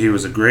that he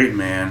was a great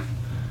man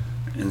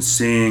and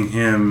seeing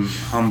him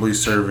humbly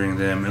serving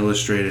them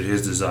illustrated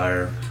his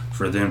desire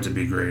for them to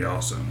be great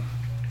also.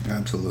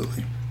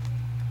 Absolutely.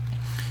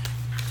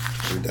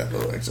 Read that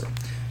little excerpt.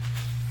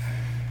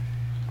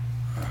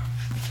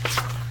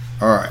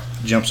 All right.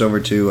 Jumps over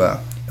to,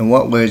 in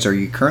what ways are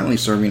you currently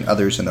serving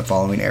others in the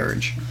following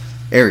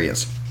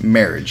areas?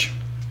 Marriage,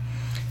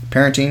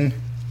 parenting,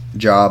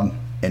 job,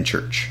 and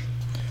church.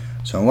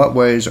 So in what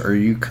ways are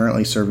you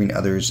currently serving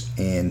others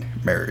in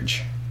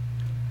marriage?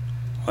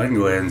 I can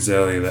go ahead and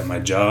tell you that my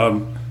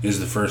job is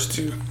the first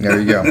two. There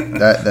you go.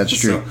 That's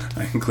true.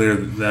 So I can clear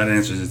that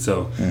answers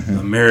itself.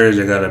 Marriage,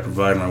 I gotta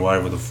provide my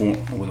wife with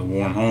a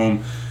warm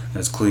home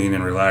that's clean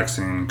and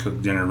relaxing,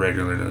 cook dinner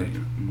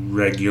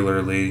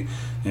regularly,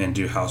 and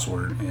do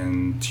housework.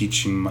 And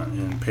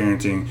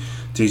parenting,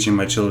 teaching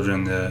my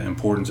children the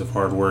importance of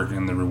hard work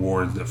and the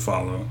rewards that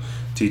follow,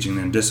 teaching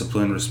them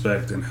discipline,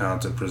 respect, and how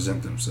to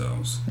present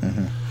themselves.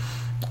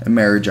 In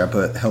marriage, I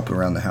put help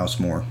around the house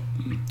more.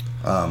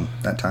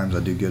 At times I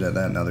do good at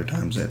that, and other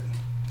times it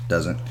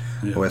doesn't.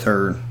 Yeah. With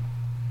her,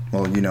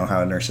 well, you know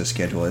how a nurse's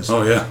schedule is.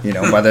 Oh,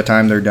 yeah. By the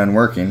time they're done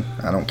working,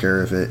 I don't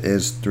care if it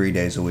is 3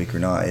 days a week or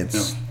not.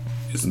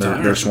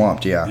 They're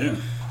swamped, yeah.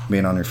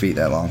 Being on their feet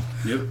that long.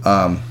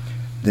 Yep.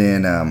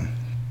 Then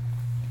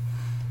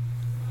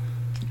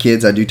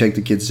kids, I do take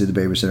the kids to the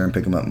babysitter and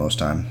pick them up most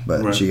time,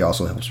 but right. She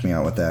also helps me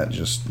out with that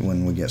just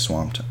when we get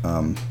swamped.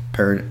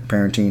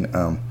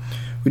 Parenting,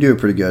 we do a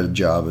pretty good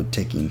job of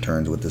taking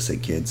turns with the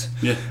sick kids,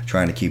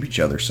 trying to keep each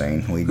other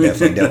sane. We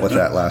definitely dealt with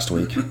that last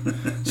week.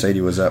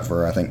 Sadie was up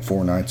for, I think,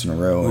 4 nights in a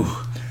row. And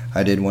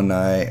I did one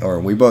night, or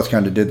we both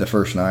kind of did the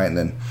first night, and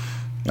then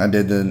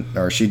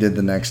she did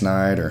the next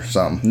night or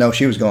something. No,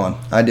 she was gone.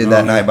 I did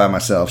that night by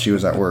myself. She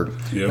was at work.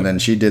 Yep. And then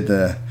she did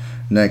the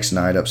next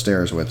night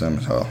upstairs with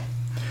them. So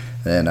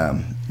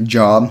then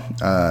job,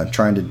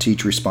 trying to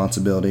teach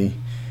responsibility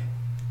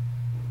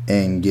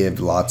and give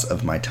lots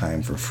of my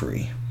time for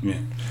free. Yeah.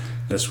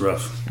 That's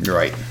rough.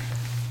 Right.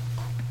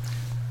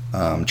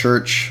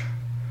 Church,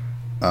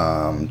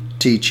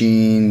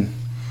 teaching,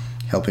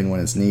 helping when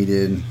it's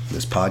needed.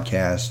 This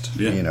podcast,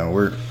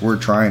 we're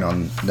trying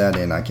on that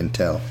end. I can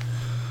tell.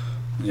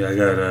 Yeah, I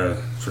got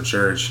for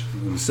church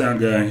the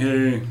sound guy.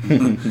 Hey,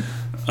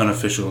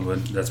 unofficial,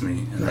 but that's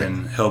me. And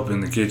then help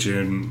in the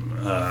kitchen.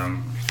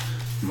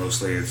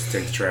 Mostly it's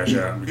take the trash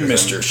out.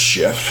 Mr.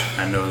 Chef.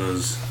 I know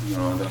those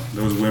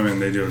women.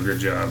 They do a good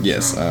job.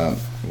 Yes,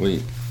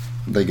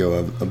 They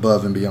go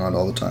above and beyond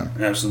all the time.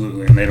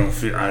 Absolutely, and they don't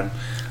feel. I'd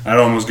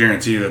almost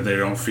guarantee that they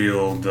don't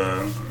feel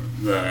the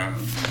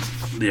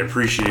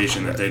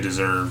appreciation that they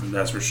deserve.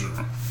 That's for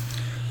sure.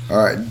 All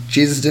right,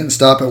 Jesus didn't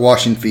stop at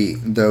washing feet,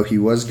 though he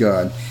was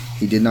God.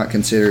 He did not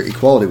consider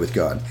equality with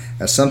God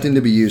as something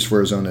to be used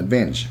for his own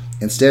advantage.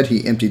 Instead,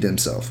 he emptied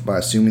himself by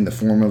assuming the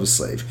form of a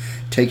slave,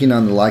 taking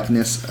on the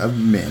likeness of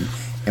men.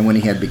 And when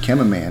he had become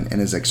a man in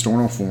his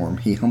external form,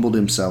 he humbled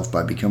himself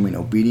by becoming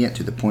obedient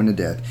to the point of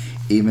death,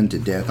 even to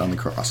death on the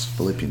cross.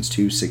 Philippians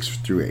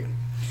 2:6-8.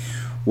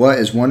 What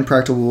is one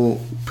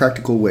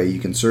practical way you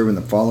can serve in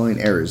the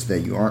following areas that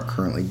you aren't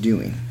currently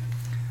doing?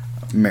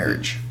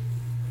 Marriage.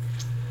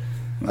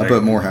 I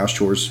put more house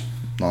chores,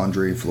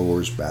 laundry,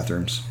 floors,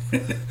 bathrooms.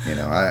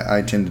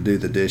 I tend to do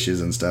the dishes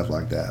and stuff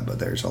like that, but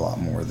there's a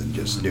lot more than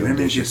just doing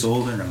dishes. Gets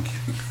older, I'm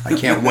kidding. I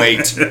can't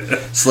wait.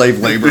 Slave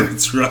labor.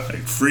 That's right.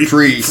 Free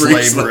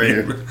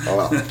slavery. Oh,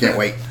 well, can't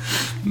wait.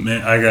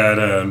 Man, I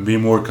got be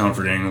more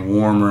comforting,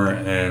 warmer,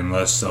 and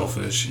less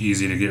selfish.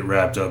 Easy to get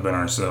wrapped up in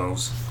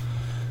ourselves.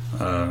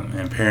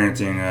 And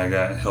parenting, I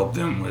got help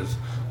them with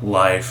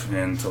life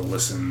and to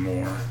listen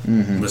more.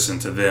 Listen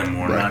to them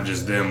more, not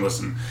just them.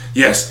 Listen.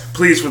 Yes,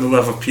 please, for the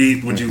love of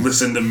Pete, would you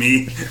listen to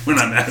me when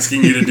I'm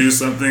asking you to do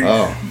something?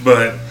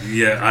 But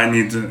yeah, I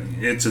need to.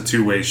 It's a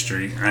two-way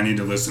street. I need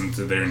to listen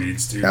to their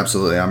needs too.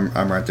 Absolutely,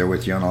 I'm right there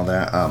with you on all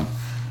that.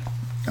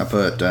 I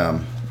put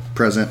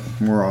present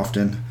more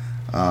often.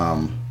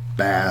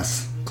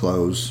 Baths,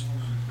 clothes.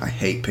 I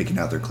hate picking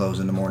out their clothes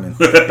in the morning.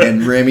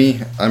 And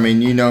Remy,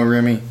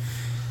 Remy.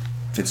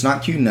 If it's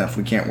not cute enough,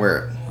 we can't wear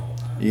it.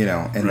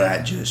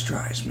 That just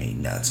drives me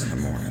nuts in the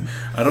morning.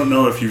 I don't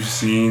know if you've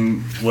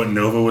seen what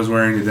Nova was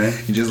wearing today.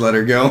 You just let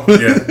her go?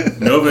 Yeah.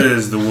 Nova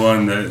is the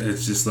one that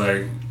it's just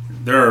like,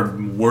 there are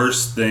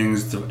worse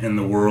things in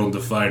the world to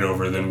fight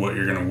over than what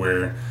you're going to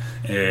wear.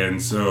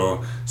 And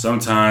so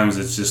sometimes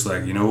it's just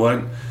like, you know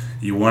what?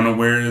 You want to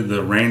wear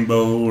the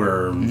rainbow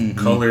or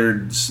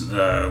colored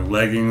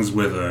leggings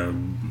with a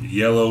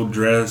yellow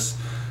dress.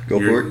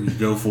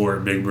 Go for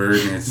it, Big Bird,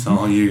 and it's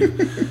all you.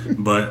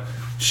 But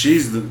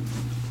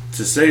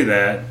to say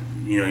that,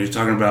 you're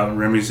talking about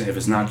Remy, if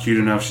it's not cute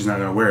enough, she's not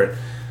going to wear it.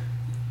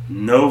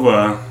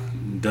 Nova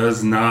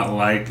does not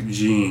like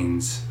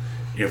jeans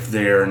if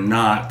they are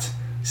not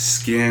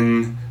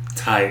skin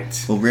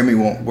tight. Well, Remy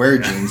won't wear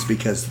jeans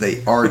because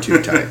they are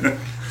too tight.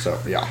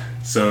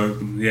 So,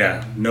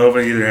 yeah, Nova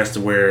either has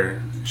to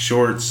wear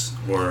shorts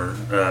or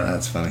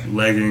that's funny.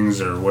 Leggings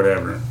or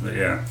whatever. But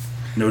yeah,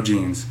 no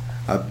jeans.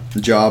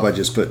 Job, I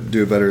just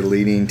do better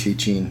leading,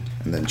 teaching,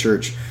 and then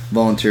church.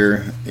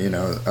 Volunteer,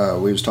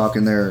 we was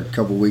talking there a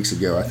couple weeks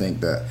ago, I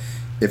think, that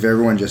if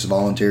everyone just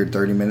volunteered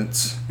 30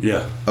 minutes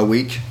a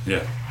week,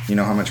 you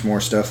know how much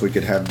more stuff we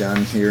could have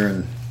done here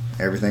and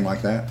everything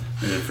like that.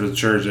 And for the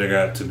church, I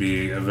got to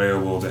be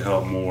available to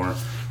help more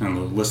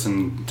and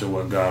listen to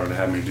what God would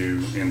have me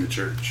do in the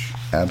church.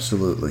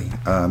 Absolutely.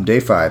 Day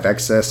 5,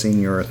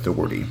 accessing your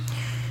authority.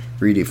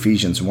 Read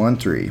Ephesians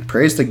 1:3.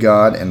 Praise to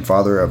God and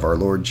Father of our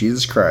Lord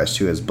Jesus Christ,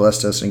 who has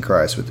blessed us in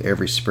Christ with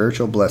every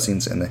spiritual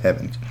blessings in the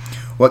heavens.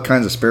 What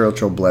kinds of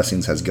spiritual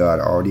blessings has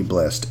God already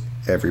blessed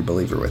every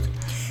believer with?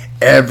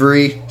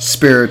 Every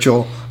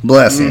spiritual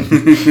blessing.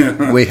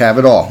 We have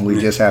it all.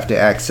 We just have to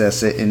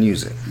access it and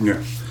use it.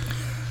 Yeah.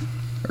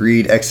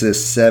 Read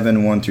Exodus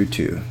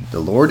 7:1-2. The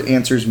Lord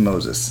answers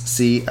Moses,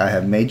 "See, I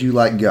have made you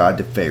like God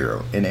to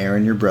Pharaoh, and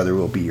Aaron your brother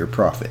will be your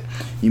prophet.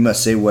 You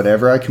must say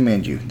whatever I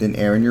command you. Then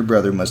Aaron your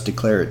brother must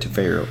declare it to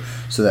Pharaoh,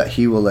 so that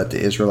he will let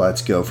the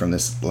Israelites go from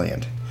this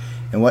land."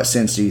 In what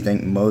sense do you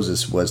think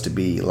Moses was to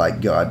be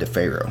like God to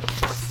Pharaoh?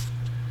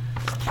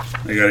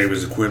 I got he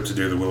was equipped to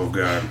do the will of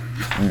God.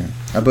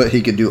 I bet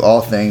he could do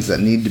all things that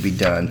need to be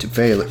done to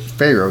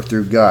Pharaoh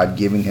through God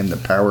giving him the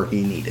power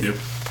he needed. Yep.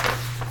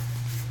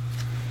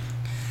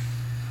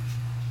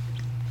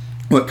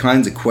 What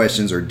kinds of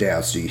questions or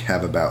doubts do you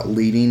have about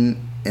leading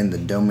in the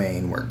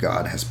domain where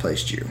God has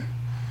placed you?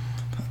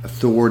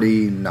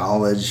 Authority,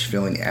 knowledge,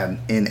 feeling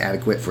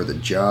inadequate for the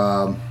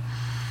job,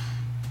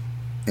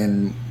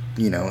 and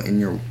in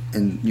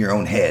your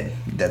own head,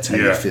 that's how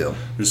you feel.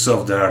 The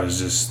self-doubt is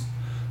just,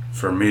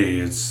 for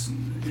me,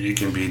 it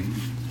can be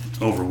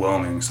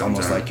overwhelming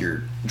sometimes. Almost like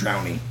you're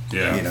drowning.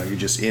 Yeah. You're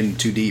just in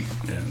too deep.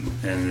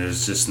 And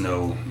there's just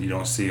you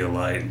don't see a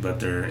light, but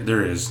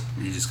there is.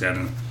 You just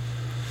gotta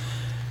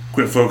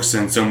quit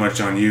focusing so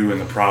much on you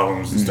and the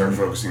problems and start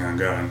focusing on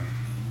God.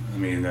 I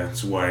mean,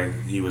 that's why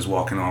he was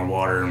walking on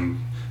water and,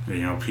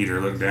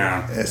 Peter looked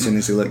down. As soon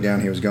as he looked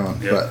down, he was gone.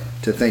 Yep. But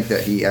to think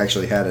that he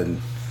actually had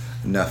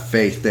enough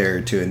faith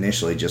there to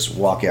initially just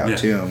walk out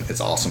to him,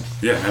 it's awesome.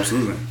 Yeah,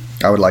 absolutely.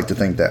 I would like to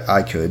think that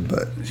I could,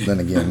 but then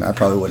again, I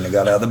probably wouldn't have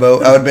got out of the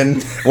boat. I would have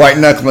been white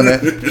knuckling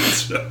it.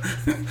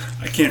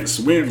 I can't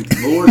swim,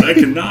 Lord. I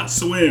cannot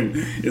swim.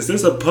 Is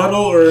this a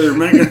puddle or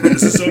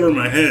is this over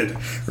my head?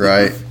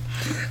 Right.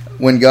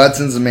 When God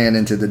sends a man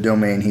into the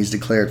domain he's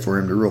declared for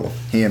him to rule,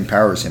 he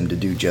empowers him to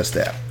do just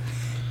that.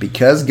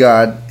 Because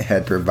God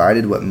had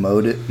provided what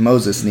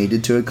Moses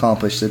needed to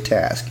accomplish the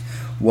task,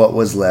 what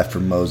was left for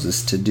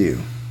Moses to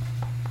do?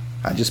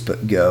 I just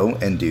put go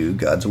and do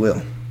God's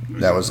will.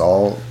 That was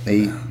all.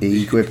 He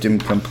equipped him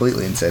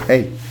completely and said,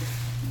 hey,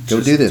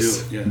 go just do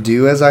this.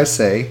 Do as I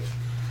say.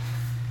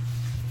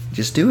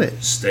 Just do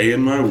it. Stay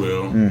in my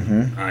will.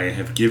 Mm-hmm. I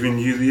have given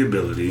you the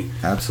ability.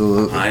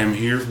 Absolutely. I am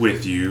here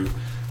with you.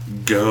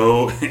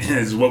 Go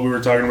is what we were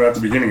talking about at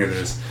the beginning of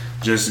this.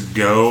 Just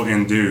go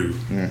and do.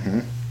 Mm-hmm.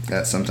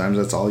 Sometimes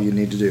that's all you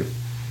need to do.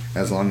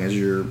 As long as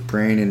you're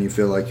praying and you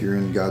feel like you're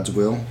in God's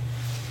will,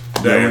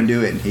 go and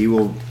do it, and He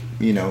will,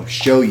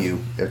 show you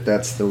if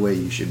that's the way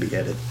you should be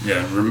headed.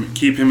 Yeah,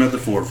 keep Him at the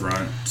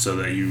forefront so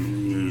that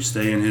you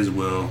stay in His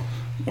will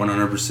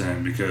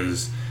 100%.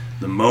 Because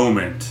the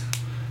moment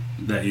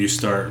that you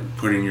start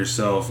putting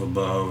yourself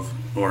above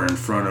or in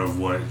front of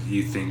what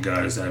you think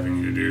God is having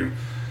you to do,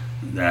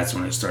 that's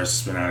when it starts to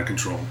spin out of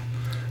control.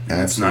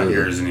 And it's not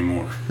yours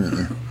anymore.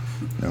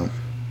 No.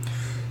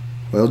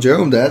 Well,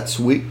 Joe, that's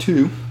week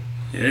 2.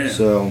 Yeah.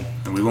 So,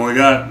 and we've only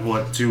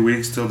got 2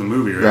 weeks till the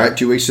movie, right? Right,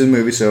 2 weeks to the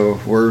movie, so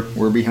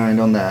we're behind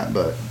on that,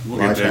 but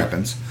life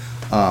happens.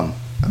 I'm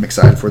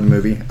excited for the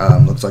movie.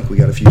 Looks like we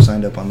got a few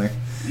signed up on there.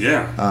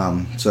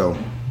 Yeah. So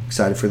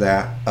excited for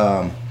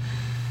that.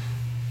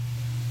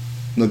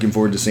 Looking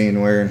forward to seeing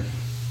where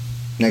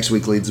next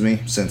week leads me,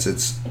 since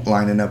it's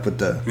lining up with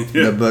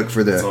the book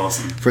for the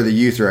awesome. For the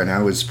youth right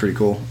now, which is pretty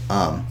cool.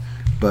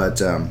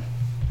 But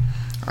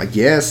I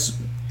guess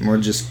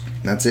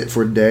that's it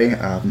for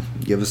today.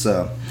 Give us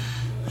a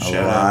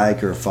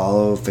like or a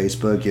follow,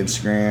 Facebook,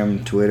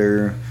 Instagram,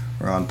 Twitter.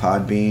 We're on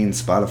Podbean,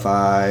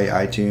 Spotify,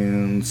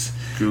 iTunes,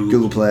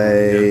 Google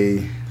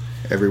Play,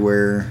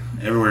 everywhere.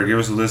 Everywhere. Give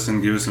us a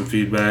listen. Give us some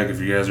feedback. If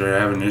you guys are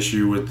having an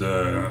issue with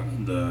the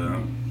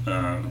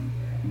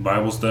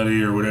Bible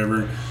study or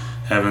whatever,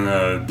 having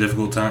a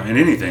difficult time, and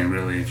anything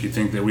really, if you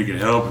think that we could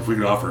help, if we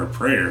could offer a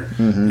prayer,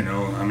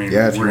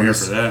 we're here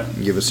for that.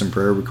 Give us some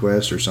prayer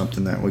requests or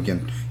something that we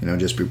can,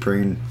 just be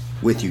praying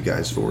with you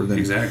guys for. Then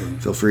exactly.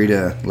 Feel free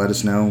to let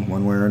us know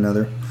one way or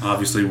another.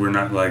 Obviously, we're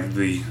not like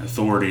the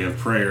authority of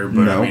prayer,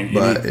 but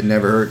it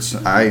never hurts.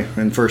 I,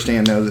 in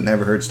firsthand, know it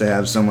never hurts to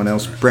have someone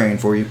else praying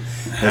for you.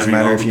 Doesn't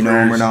matter if you know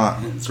them or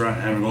not. That's right.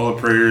 Having all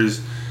the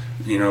prayers,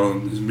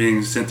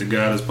 being sent to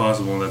God as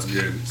possible, that's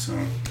good.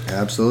 So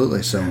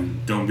absolutely. So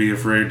don't be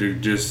afraid to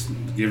just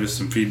give us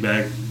some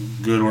feedback,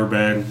 good or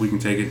bad. We can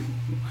take it.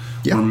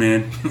 Yeah. We're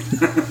men.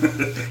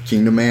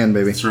 Kingdom man,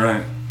 baby. That's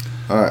right.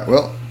 All right.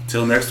 Well,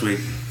 till next week.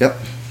 Yep.